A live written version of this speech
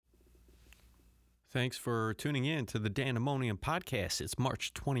Thanks for tuning in to the Dandemonium Podcast. It's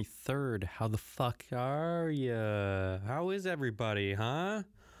March 23rd. How the fuck are ya? How is everybody, huh?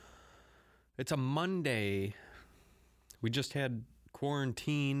 It's a Monday. We just had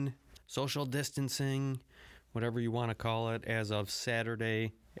quarantine, social distancing, whatever you want to call it, as of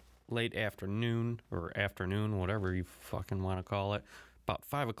Saturday, late afternoon, or afternoon, whatever you fucking want to call it, about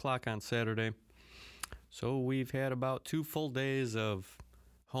 5 o'clock on Saturday. So we've had about 2 full days of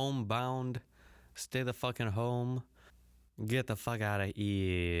homebound. Stay the fucking home. Get the fuck out of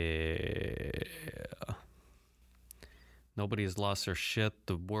here. Nobody has lost their shit.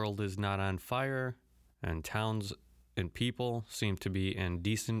 The world is not on fire. And towns and people seem to be in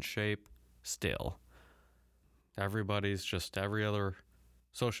decent shape still. Everybody's just, every other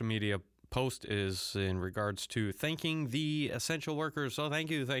social media post is in regards to thanking the essential workers. So thank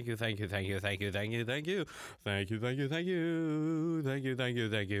you. It's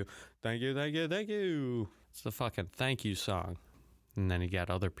the fucking thank you song. And then you got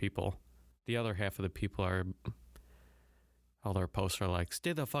other people. The other half of the people are, all their posts are like,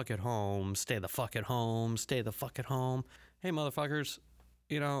 stay the fuck at home, stay the fuck at home, stay the fuck at home. Hey, motherfuckers,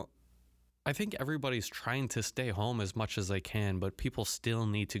 you know, I think everybody's trying to stay home as much as they can, but people still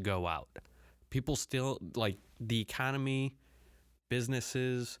need to go out. People still, like, the economy,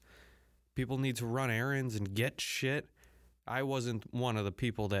 businesses, people need to run errands and get shit. I wasn't one of the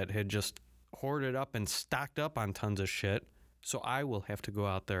people that had just hoarded up and stocked up on tons of shit, so I will have to go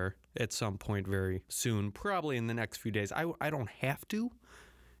out there at some point very soon, probably in the next few days. I don't have to, you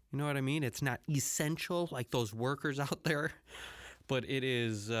know what I mean? It's not essential like those workers out there. But it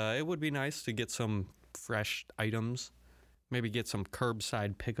is. It would be nice to get some fresh items, maybe get some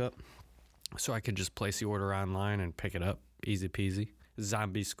curbside pickup, so I could just place the order online and pick it up, easy peasy,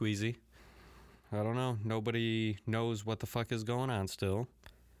 zombie squeezy. I don't know. Nobody knows what the fuck is going on still.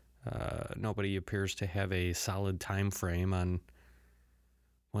 Nobody appears to have a solid time frame on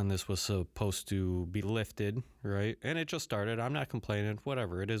when this was supposed to be lifted, right? And it just started. I'm not complaining.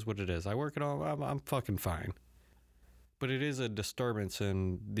 Whatever. It is what it is. I work it all. I'm fucking fine. But it is a disturbance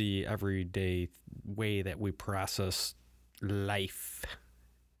in the everyday way that we process life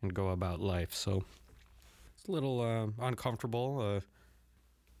and go about life. So it's a little uncomfortable.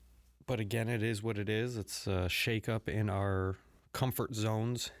 But again, it is what it is. It's a shake-up in our comfort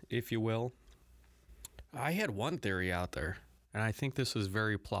zones, if you will. I had one theory out there, and I think this is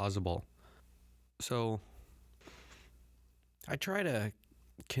very plausible. So I try to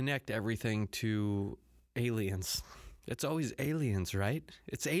connect everything to aliens. It's always aliens, right?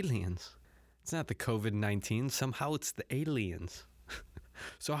 It's aliens. It's not the COVID-19. Somehow it's the aliens.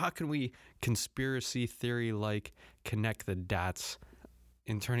 So how can we conspiracy theory like connect the dots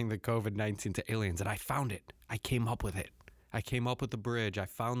in turning the COVID-19 to aliens? And I found it. I came up with it. I came up with the bridge. I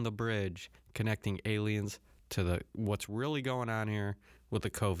found the bridge connecting aliens to what's really going on here with the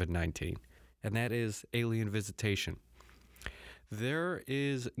COVID-19. And that is alien visitation. There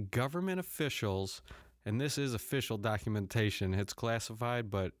is government officials. And this is official documentation. It's classified,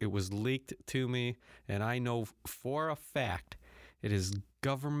 but it was leaked to me. And I know for a fact it is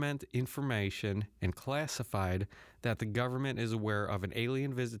government information and classified that the government is aware of an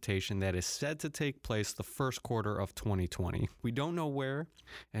alien visitation that is said to take place the first quarter of 2020. We don't know where,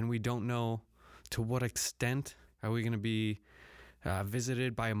 and we don't know to what extent are we going to be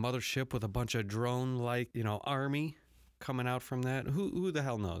visited by a mothership with a bunch of drone-like, army coming out from that. Who the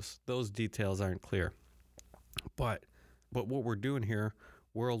hell knows? Those details aren't clear. But what we're doing here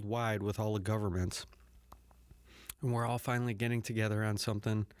worldwide with all the governments, and we're all finally getting together on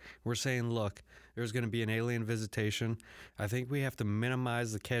something. We're saying, look, there's going to be an alien visitation. I think we have to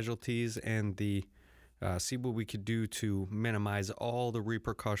minimize the casualties and see what we could do to minimize all the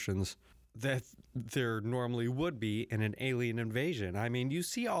repercussions that there normally would be in an alien invasion. I mean, you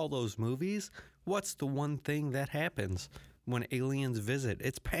see all those movies. What's the one thing that happens when aliens visit?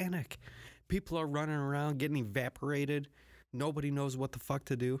 It's panic. People are running around getting evaporated. Nobody knows what the fuck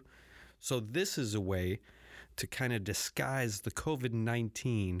to do. So this is a way to kind of disguise the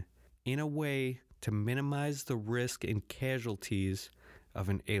COVID-19 in a way to minimize the risk and casualties of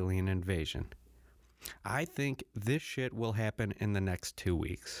an alien invasion. I think this shit will happen in the next 2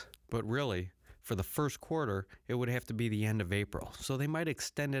 weeks. But really, for the first quarter, it would have to be the end of April. So they might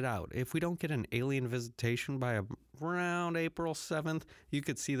extend it out. If we don't get an alien visitation by around April 7th, you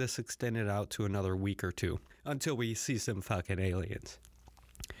could see this extended out to another week or two until we see some fucking aliens.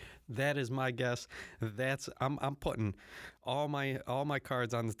 That is my guess. I'm putting all my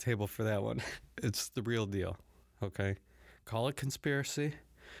cards on the table for that one. It's the real deal. Okay? Call it conspiracy.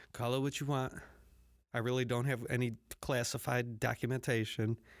 Call it what you want. I really don't have any classified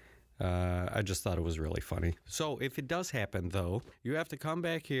documentation. I just thought it was really funny. So if it does happen, though, you have to come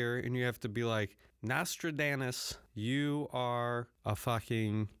back here and you have to be like, Nostradamus, you are a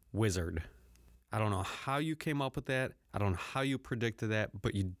fucking wizard. I don't know how you came up with that. I don't know how you predicted that,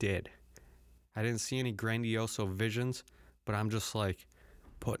 but you did. I didn't see any grandiose visions, but I'm just like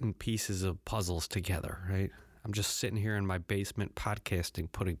putting pieces of puzzles together, right? I'm just sitting here in my basement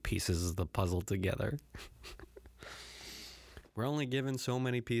podcasting, putting pieces of the puzzle together. We're only given so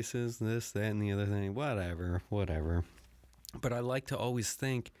many pieces, this, that, and the other thing, whatever. But I like to always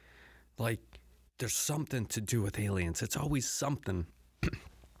think, like, there's something to do with aliens. It's always something.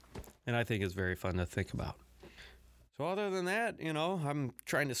 And I think it's very fun to think about. So other than that, I'm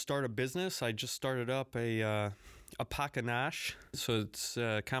trying to start a business. I just started up a Apokanosh. So it's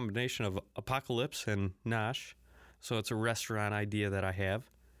a combination of apocalypse and nosh. So it's a restaurant idea that I have.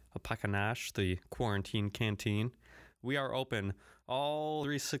 Apokanosh, the quarantine canteen. We are open all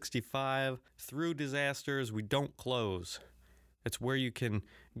 365 through disasters. We don't close. It's where you can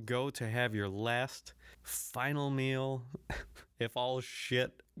go to have your last final meal if all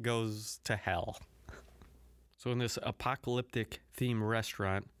shit goes to hell. So in this apocalyptic theme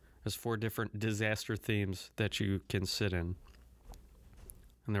restaurant, there's 4 different disaster themes that you can sit in.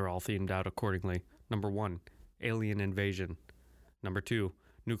 And they're all themed out accordingly. Number 1, alien invasion. Number 2,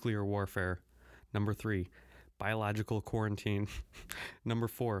 nuclear warfare. Number 3, biological quarantine. Number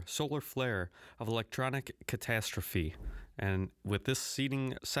 4, solar flare of electronic catastrophe. And with this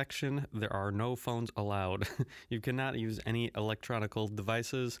seating section, there are no phones allowed. You cannot use any electronical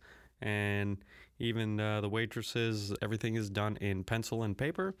devices, and even the waitresses, everything is done in pencil and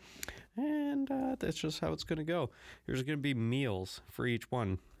paper. And that's just how it's going to go. There's going to be meals for each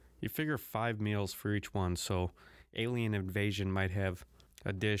one. You figure 5 meals for each one. So alien invasion might have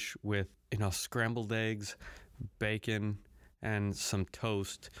a dish with, scrambled eggs, bacon, and some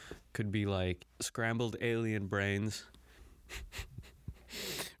toast. Could be like scrambled alien brains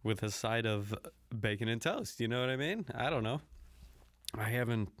with a side of bacon and toast. You know what I mean? I don't know. I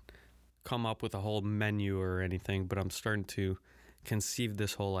haven't come up with a whole menu or anything, but I'm starting to conceive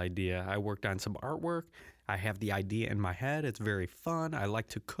this whole idea. I worked on some artwork. I have the idea in my head. It's very fun. I like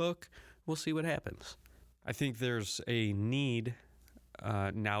to cook. We'll see what happens. I think there's a need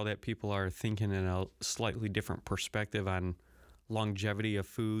now that people are thinking in a slightly different perspective on longevity of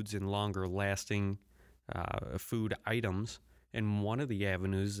foods and longer lasting food items. And one of the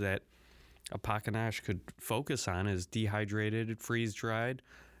avenues that Apokanosh could focus on is dehydrated, freeze-dried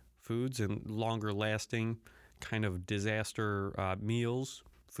foods and longer lasting kind of disaster meals,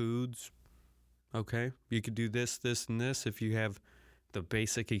 foods. Okay, you could do this, this, and this if you have the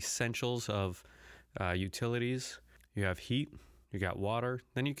basic essentials of utilities. You have heat, you got water,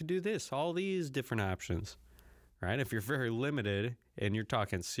 then you could do this, all these different options, right? If you're very limited and you're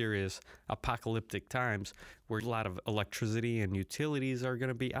talking serious apocalyptic times where a lot of electricity and utilities are going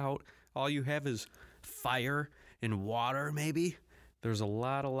to be out, all you have is fire and water maybe. There's a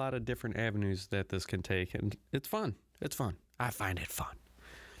lot of different avenues that this can take, and it's fun. It's fun. I find it fun.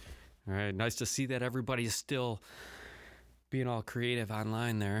 All right, nice to see that everybody's still being all creative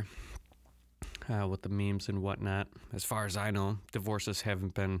online there with the memes and whatnot. As far as I know, divorces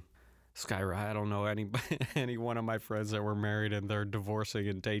haven't been skyrocketing. I don't know any one of my friends that were married and they're divorcing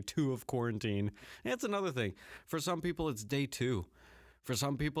in day 2 of quarantine. That's another thing. For some people, it's day 2. For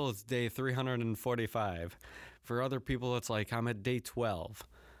some people, it's day 345. For other people, it's like I'm at day 12.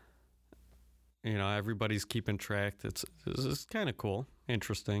 Everybody's keeping track. It's kind of cool,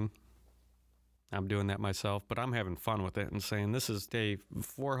 interesting. I'm doing that myself, but I'm having fun with it and saying this is day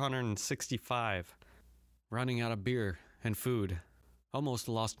 465. Running out of beer and food. Almost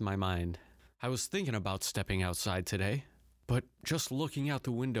lost my mind. I was thinking about stepping outside today, but just looking out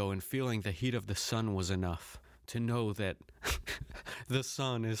the window and feeling the heat of the sun was enough to know that the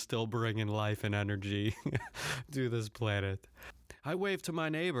sun is still bringing life and energy to this planet. I waved to my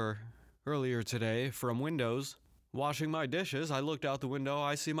neighbor earlier today from windows. Washing my dishes, I looked out the window,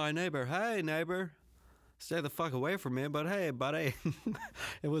 I see my neighbor. Hey, neighbor. Stay the fuck away from me, but hey, buddy.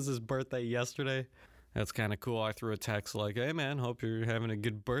 It was his birthday yesterday. That's kind of cool. I threw a text like, hey, man, hope you're having a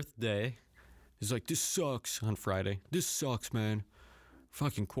good birthday. He's like, this sucks on Friday. This sucks, man.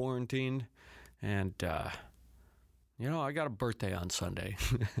 Fucking quarantined. And, I got a birthday on Sunday.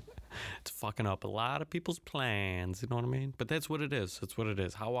 It's fucking up a lot of people's plans, you know what I mean? But that's what it is. That's what it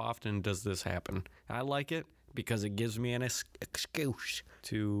is. How often does this happen? I like it because it gives me an excuse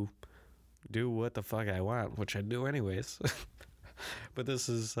to do what the fuck I want, which I do anyways. But this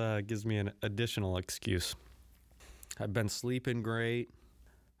gives me an additional excuse. I've been sleeping great.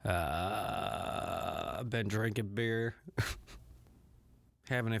 I've been drinking beer.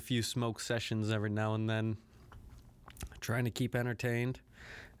 having a few smoke sessions every now and then, trying to keep entertained.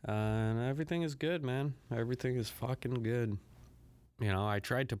 And everything is good, man. Everything is fucking good. You know, I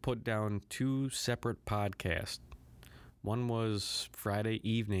tried to put down 2 separate podcasts. One was Friday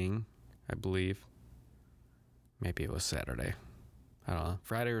evening, I believe. Maybe it was Saturday. I don't know.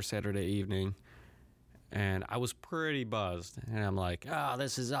 Friday or Saturday evening. And I was pretty buzzed. And I'm like, oh,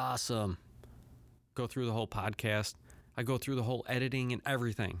 this is awesome. Go through the whole podcast. I go through the whole editing and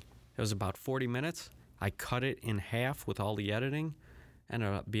everything. It was about 40 minutes. I cut it in half with all the editing.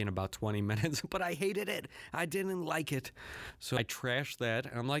 Ended up being about 20 minutes, but I hated it. I didn't like it. So I trashed that.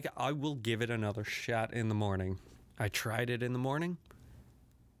 And I'm like, I will give it another shot in the morning. I tried it in the morning.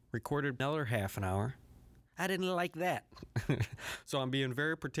 Recorded another half an hour. I didn't like that. So I'm being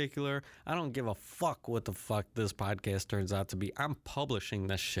very particular. I don't give a fuck what the fuck this podcast turns out to be. I'm publishing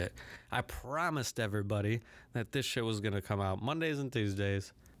this shit. I promised everybody that this shit was going to come out Mondays and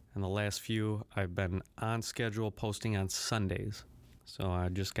Tuesdays. And the last few, I've been on schedule posting on Sundays. So I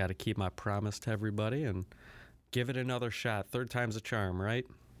just got to keep my promise to everybody and give it another shot. 3rd time's a charm, right?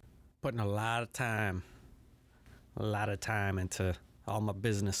 Putting a lot of time into all my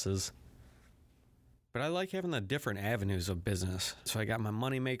businesses. But I like having the different avenues of business. So I got my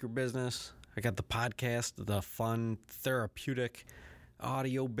moneymaker business. I got the podcast, the fun, therapeutic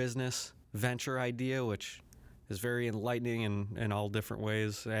audio business venture idea, which is very enlightening in all different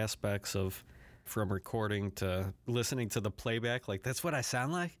ways, aspects of from recording to listening to the playback. Like, that's what I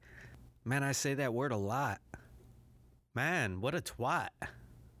sound like? Man, I say that word a lot. Man, what a twat.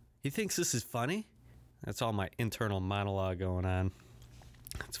 He thinks this is funny? That's all my internal monologue going on.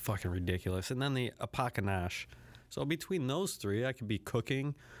 It's fucking ridiculous. And then the apakanash. So between those 3, I could be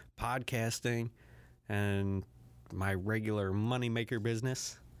cooking, podcasting, and my regular moneymaker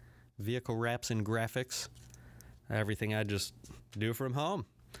business, vehicle wraps and graphics, everything I just do from home.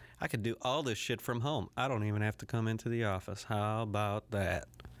 I could do all this shit from home. I don't even have to come into the office. How about that?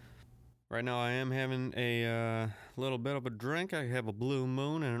 Right now I am having a little bit of a drink. I have a Blue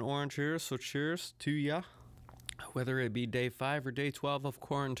Moon and an orange here, so cheers to ya. Whether it be day 5 or day 12 of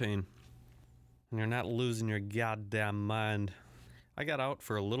quarantine. And you're not losing your goddamn mind. I got out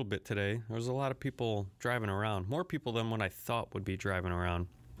for a little bit today. There was a lot of people driving around. More people than what I thought would be driving around.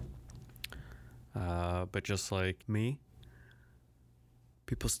 But just like me,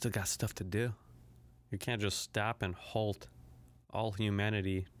 people still got stuff to do. You can't just stop and halt all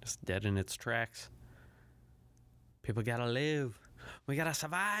humanity just dead in its tracks. People gotta live. We gotta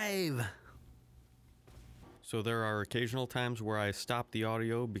survive. So there are occasional times where I stop the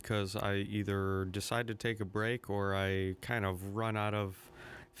audio because I either decide to take a break or I kind of run out of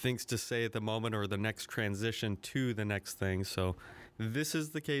things to say at the moment or the next transition to the next thing. So this is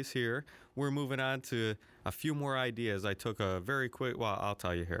the case here. We're moving on to a few more ideas. I took a very quick, well, I'll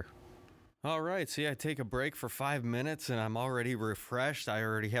tell you here. All right, see, I take a break for 5 minutes and I'm already refreshed. I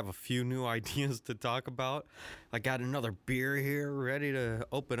already have a few new ideas to talk about. I got another beer here ready to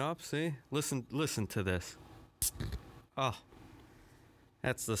open up, see? Listen to this. Oh,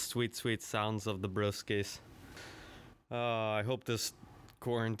 that's the sweet, sweet sounds of the brewskis. I hope this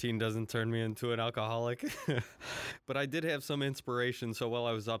quarantine doesn't turn me into an alcoholic. But I did have some inspiration, so while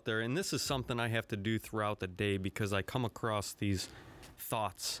I was up there, and this is something I have to do throughout the day because I come across these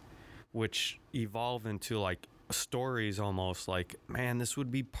thoughts which evolve into like stories almost, like, man, this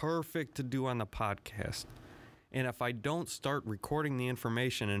would be perfect to do on the podcast. And if I don't start recording the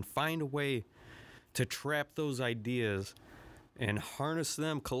information and find a way to trap those ideas and harness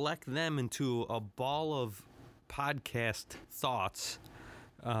them, collect them into a ball of podcast thoughts,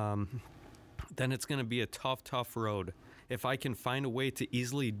 then it's going to be a tough road. If I can find a way to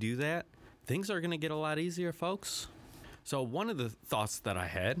easily do that, things are going to get a lot easier, folks. So one of the thoughts that I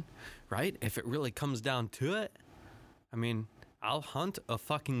had, right, if it really comes down to it, I mean, I'll hunt a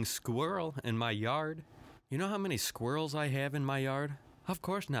fucking squirrel in my yard. You know how many squirrels I have in my yard? Of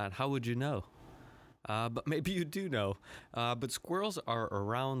course not. How would you know? But maybe you do know. But squirrels are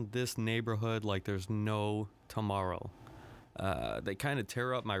around this neighborhood like there's no tomorrow. They kind of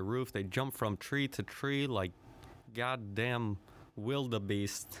tear up my roof. They jump from tree to tree like goddamn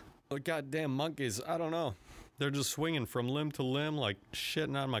wildebeest. Or goddamn monkeys. I don't know. They're just swinging from limb to limb like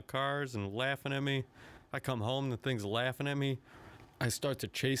shitting on my cars and laughing at me. I come home, the thing's laughing at me. I start to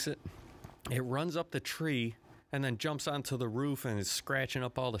chase it. It runs up the tree and then jumps onto the roof and is scratching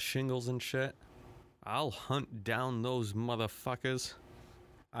up all the shingles and shit. I'll hunt down those motherfuckers.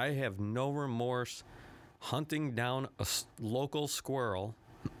 I have no remorse hunting down a local squirrel.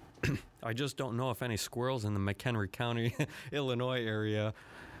 I just don't know if any squirrels in the McHenry County, Illinois area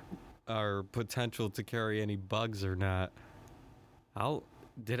are potential to carry any bugs or not. I'll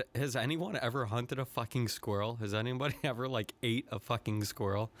Has anyone ever hunted a fucking squirrel? Has anybody ever like ate a fucking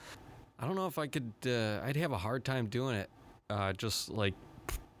squirrel? I don't know if I could. I'd have a hard time doing it. Just like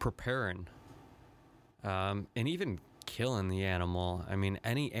preparing, and even killing the animal. I mean,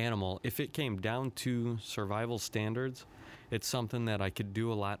 any animal. If it came down to survival standards, it's something that I could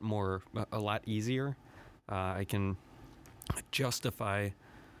do a lot easier. I can justify,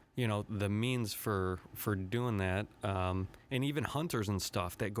 the means for doing that. And even hunters and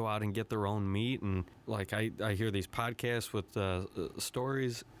stuff that go out and get their own meat. And like I hear these podcasts with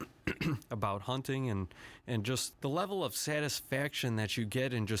stories about hunting and just the level of satisfaction that you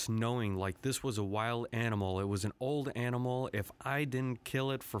get in just knowing like this was a wild animal. It was an old animal. If I didn't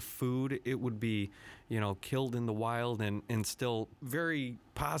kill it for food, it would be, killed in the wild and still very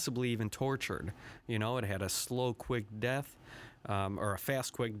possibly even tortured. It had a slow, quick death, or a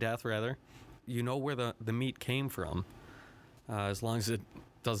fast, quick death rather. Where the meat came from, as long as it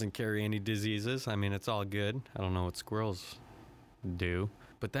doesn't carry any diseases. I mean, it's all good. I don't know what squirrels do.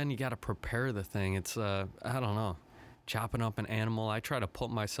 But then you got to prepare the thing. It's, I don't know, chopping up an animal. I try to put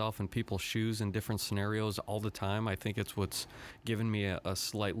myself in people's shoes in different scenarios all the time. I think it's what's given me a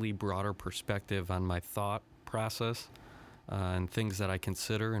slightly broader perspective on my thought process and things that I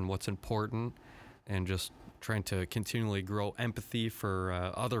consider and what's important, and just trying to continually grow empathy for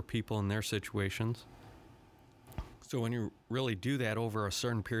other people in their situations. So when you really do that over a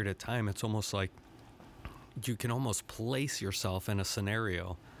certain period of time, it's almost like you can almost place yourself in a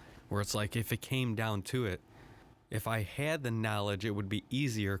scenario where it's like if it came down to it, if I had the knowledge, it would be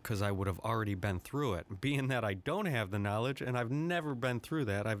easier because I would have already been through it. Being that I don't have the knowledge and I've never been through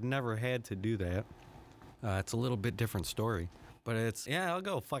that, I've never had to do that, it's a little bit different story. But I'll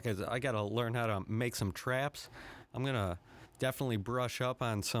go, fuck it. I got to learn how to make some traps. I'm going to definitely brush up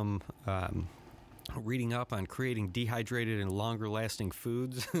on some reading up on creating dehydrated and longer lasting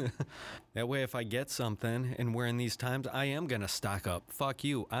foods. That way if I get something and we're in these times, I am going to stock up. Fuck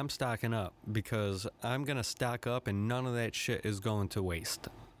you, I'm stocking up because I'm going to stock up and none of that shit is going to waste.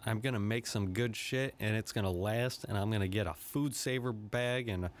 I'm going to make some good shit and it's going to last, and I'm going to get a food saver bag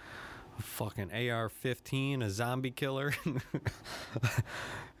and a fucking AR-15, a zombie killer,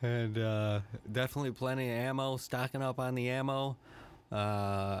 and definitely plenty of ammo, stocking up on the ammo.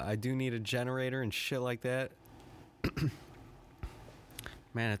 I do need a generator and shit like that.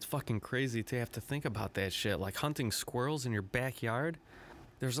 Man, it's fucking crazy to have to think about that shit. Like hunting squirrels in your backyard.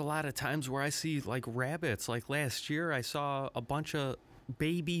 There's a lot of times where I see like rabbits. Like last year, I saw a bunch of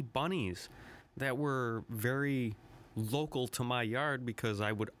baby bunnies that were very local to my yard because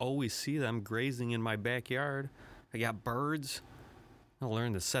I would always see them grazing in my backyard. I got birds. I'll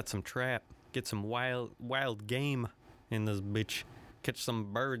learn to set some trap, get some wild game in this bitch. Catch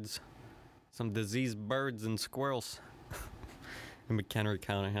some birds, some diseased birds and squirrels in McHenry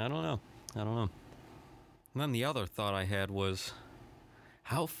County. I don't know. And then the other thought I had was,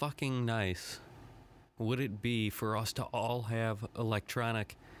 how fucking nice would it be for us to all have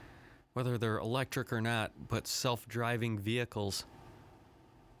electronic, whether they're electric or not, but self-driving vehicles?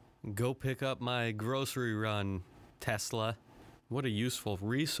 Go pick up my grocery run, Tesla. What a useful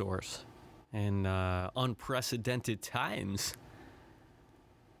resource in unprecedented times.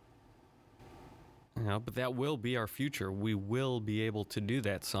 But that will be our future. We will be able to do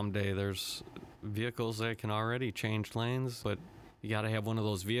that someday. There's vehicles that can already change lanes, but you got to have one of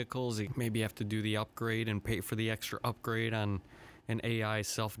those vehicles. You maybe have to do the upgrade and pay for the extra upgrade on an AI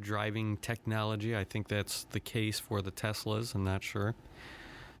self-driving technology. I think that's the case for the Teslas. I'm not sure.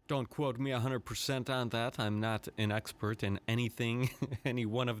 Don't quote me 100% on that. I'm not an expert in anything, any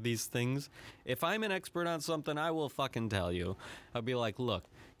one of these things. If I'm an expert on something, I will fucking tell you. I'll be like, look,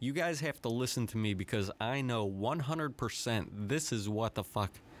 you guys have to listen to me because I know 100% this is what the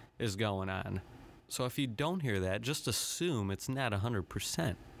fuck is going on. So if you don't hear that, just assume it's not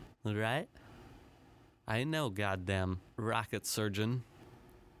 100%. Right? I know, goddamn rocket surgeon.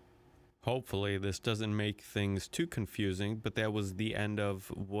 Hopefully this doesn't make things too confusing, but that was the end of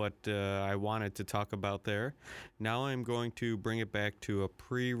what I wanted to talk about there. Now I'm going to bring it back to a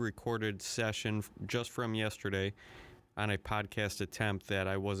pre-recorded session just from yesterday on a podcast attempt that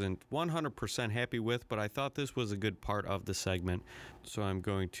I wasn't 100% happy with, but I thought this was a good part of the segment. So I'm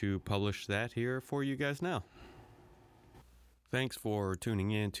going to publish that here for you guys now. Thanks for tuning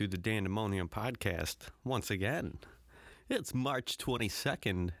in to the Dandemonium Podcast once again. It's March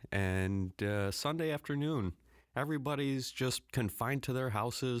 22nd and Sunday afternoon. Everybody's just confined to their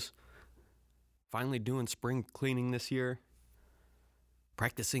houses, finally doing spring cleaning this year,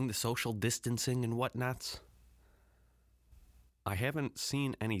 practicing the social distancing and whatnots. I haven't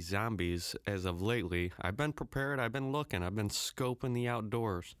seen any zombies as of lately. I've been prepared, I've been looking, I've been scoping the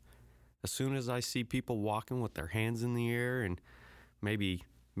outdoors. As soon as I see people walking with their hands in the air and maybe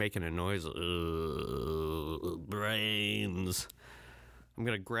making a noise, brains, I'm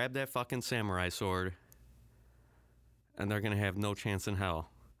gonna grab that fucking samurai sword and they're gonna have no chance in hell.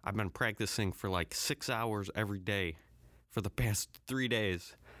 I've been practicing for like 6 hours every day for the past 3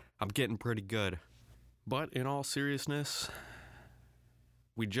 days. I'm getting pretty good. But in all seriousness,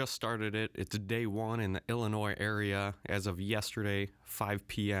 we just started it. It's day one in the Illinois area as of yesterday, 5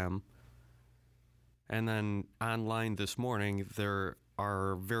 p.m. And then online this morning, there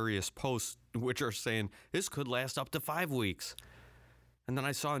are various posts which are saying this could last up to 5 weeks. And then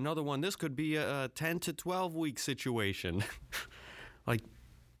I saw another one. This could be a 10 to 12 week situation. Like,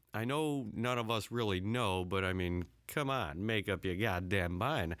 I know none of us really know, but I mean, come on, make up your goddamn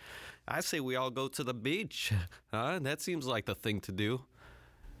mind. I say we all go to the beach. Huh? That seems like the thing to do.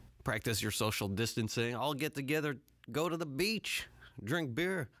 Practice your social distancing. All get together, go to the beach, drink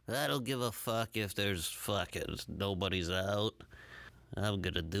beer. I don't give a fuck if there's fucking nobody's out. I'm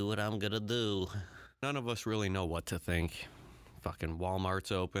gonna do what I'm gonna do. None of us really know what to think. Fucking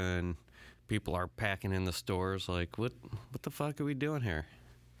Walmart's open. People are packing in the stores. Like, what the fuck are we doing here?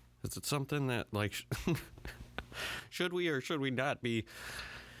 Is it something that, like, should we or should we not be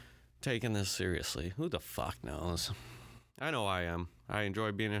taking this seriously? Who the fuck knows? I know I am. I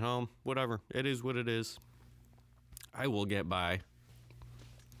enjoy being at home. Whatever. It is what it is. I will get by.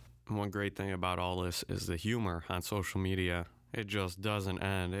 One great thing about all this is the humor on social media. It just doesn't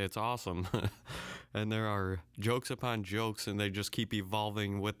end. It's awesome. And there are jokes upon jokes, and they just keep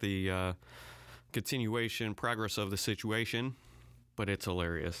evolving with the continuation, progress of the situation. But it's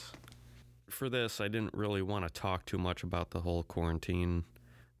hilarious. For this, I didn't really want to talk too much about the whole quarantine,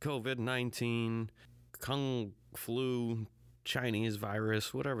 COVID-19, Kung flu, Chinese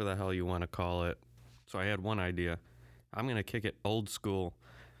virus, whatever the hell you want to call it. So I had one idea. I'm going to kick it old school.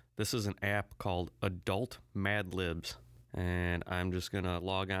 This is an app called Adult Mad Libs. And I'm just going to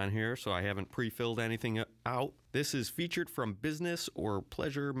log on here so I haven't pre-filled anything out. This is featured from Business or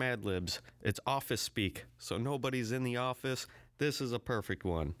Pleasure Mad Libs. It's office speak, so nobody's in the office. This is a perfect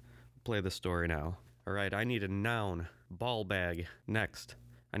one. Play the story now. All right, I need a noun. Ball bag. Next.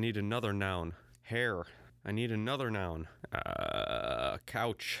 I need another noun. Hair. I need another noun.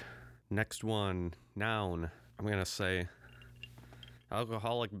 Couch. Next one. Noun. I'm going to say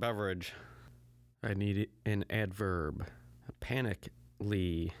alcoholic beverage. I need an adverb.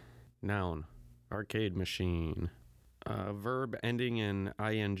 Panically. Noun. Arcade machine. Verb ending in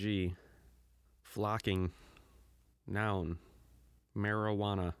ing. Flocking. Noun.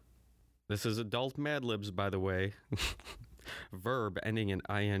 Marijuana. This is Adult Mad Libs, by the way. Verb ending in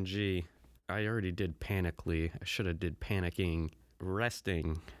ing. I already did panically. I should have did panicking.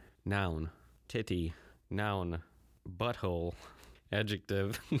 Resting. Noun. Titty. Noun. Butthole.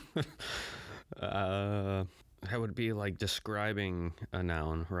 Adjective. That would be like describing a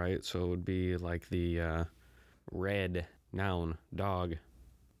noun, right? So it would be like the red. Noun. Dog.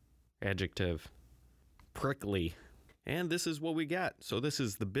 Adjective. Prickly. And this is what we got. So this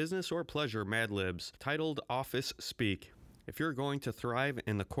is the Business or Pleasure Mad Libs, titled Office Speak. If you're going to thrive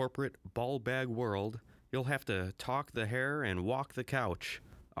in the corporate ball bag world, you'll have to talk the hair and walk the couch.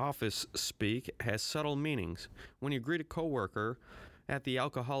 Office speak has subtle meanings. When you greet a coworker at the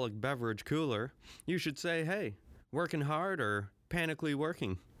alcoholic beverage cooler, you should say, "Hey, working hard or panically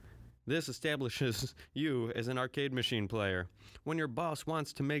working?" This establishes you as an arcade machine player. When your boss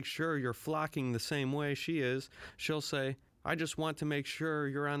wants to make sure you're flocking the same way she is, she'll say, "I just want to make sure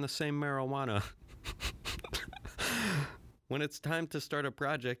you're on the same marijuana." When it's time to start a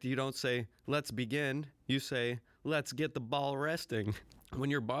project, you don't say, "Let's begin." You say, "Let's get the ball resting." When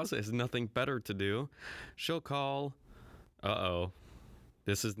your boss has nothing better to do, she'll call,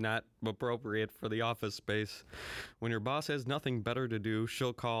 this is not appropriate for the office space. When your boss has nothing better to do,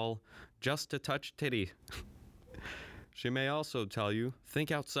 she'll call, "Just to touch titty." She may also tell you,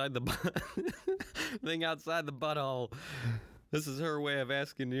 think outside the think outside the butthole. This is her way of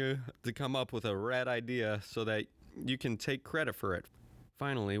asking you to come up with a rad idea so that you can take credit for it.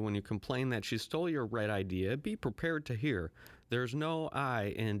 Finally, when you complain that she stole your rad idea, be prepared to hear, "There's no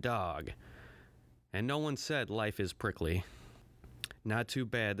I in dog." And no one said life is prickly. Not too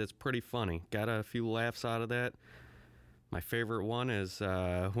bad. That's pretty funny. Got a few laughs out of that. My favorite one is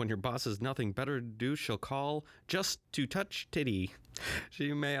when your boss has nothing better to do, she'll call just to touch titty.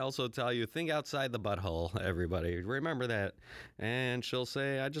 She may also tell you, think outside the butthole, everybody. Remember that. And she'll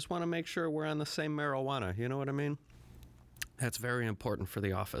say, "I just want to make sure we're on the same marijuana." You know what I mean? That's very important for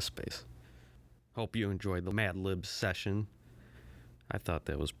the office space. Hope you enjoyed the Mad Libs session. I thought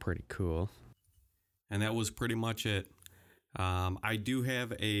that was pretty cool. And that was pretty much it. I do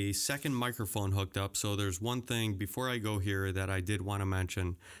have a second microphone hooked up, so there's one thing before I go here that I did want to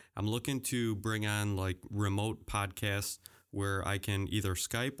mention. I'm looking to bring on like remote podcasts where I can either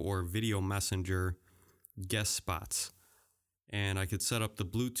Skype or video messenger guest spots. And I could set up the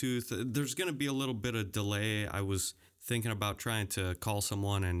Bluetooth. There's going to be a little bit of delay. I was thinking about trying to call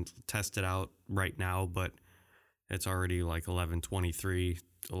someone and test it out right now, but it's already like 11:23.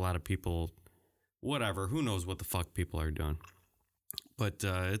 A lot of people, whatever, who knows what the fuck people are doing. But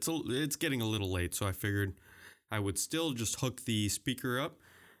it's getting a little late, so I figured I would still just hook the speaker up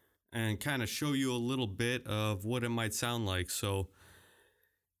and kind of show you a little bit of what it might sound like. So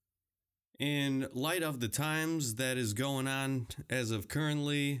in light of the times that is going on as of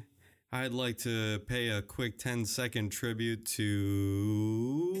currently, I'd like to pay a quick 10-second tribute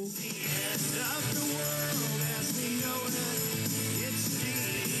to... It's the end of the world as we know it. It's the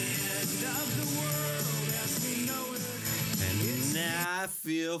end of the world as we know it. And I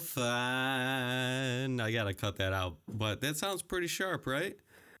feel fine. I gotta cut that out, but that sounds pretty sharp, right?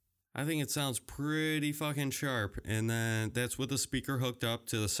 I think it sounds pretty fucking sharp. And then that's with the speaker hooked up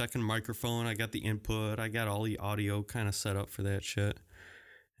to the second microphone. I got the input. I got all the audio kind of set up for that shit.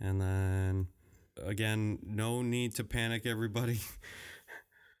 And then, again, no need to panic, everybody.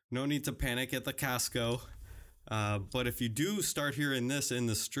 No need to panic at the Costco. But if you do start hearing this in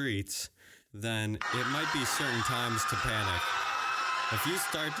the streets, then it might be certain times to panic. If you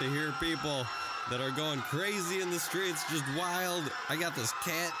start to hear people that are going crazy in the streets, just wild. I got this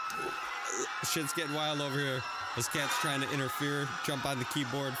cat. Shit's getting wild over here. This cat's trying to interfere, jump on the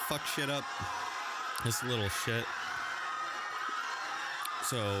keyboard, fuck shit up. This little shit.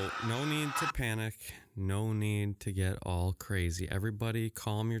 So, no need to panic. No need to get all crazy. Everybody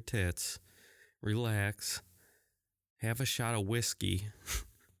calm your tits. Relax. Have a shot of whiskey.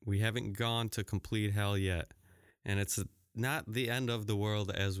 We haven't gone to complete hell yet. And it's not the end of the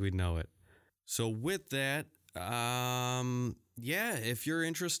world as we know it. So with that, if you're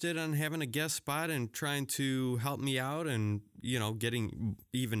interested in having a guest spot and trying to help me out and, getting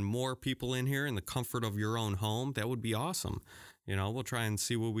even more people in here in the comfort of your own home, that would be awesome. We'll try and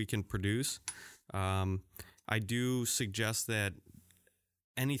see what we can produce. I do suggest that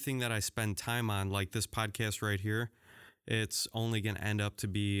anything that I spend time on, like this podcast right here, it's only going to end up to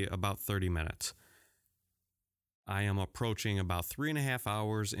be about 30 minutes. I am approaching about 3.5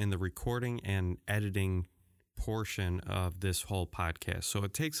 hours in the recording and editing portion of this whole podcast. So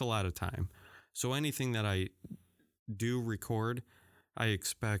it takes a lot of time. So anything that I do record, I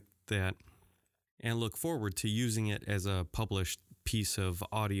expect that and look forward to using it as a published piece of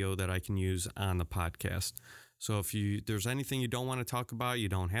audio that I can use on the podcast. So if there's anything you don't want to talk about, you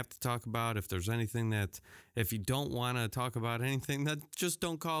don't have to talk about. If there's anything if you don't want to talk about anything, that just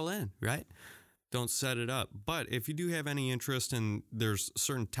don't call in, right? Don't set it up. But if you do have any interest and there's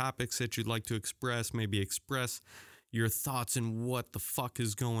certain topics that you'd like to express, maybe express your thoughts and what the fuck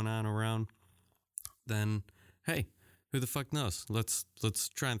is going on around, then hey, who the fuck knows? Let's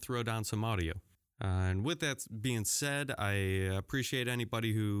try and throw down some audio. And with that being said, I appreciate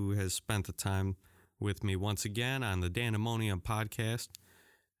anybody who has spent the time with me once again on the Dandemonium podcast.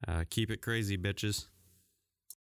 Keep it crazy, bitches.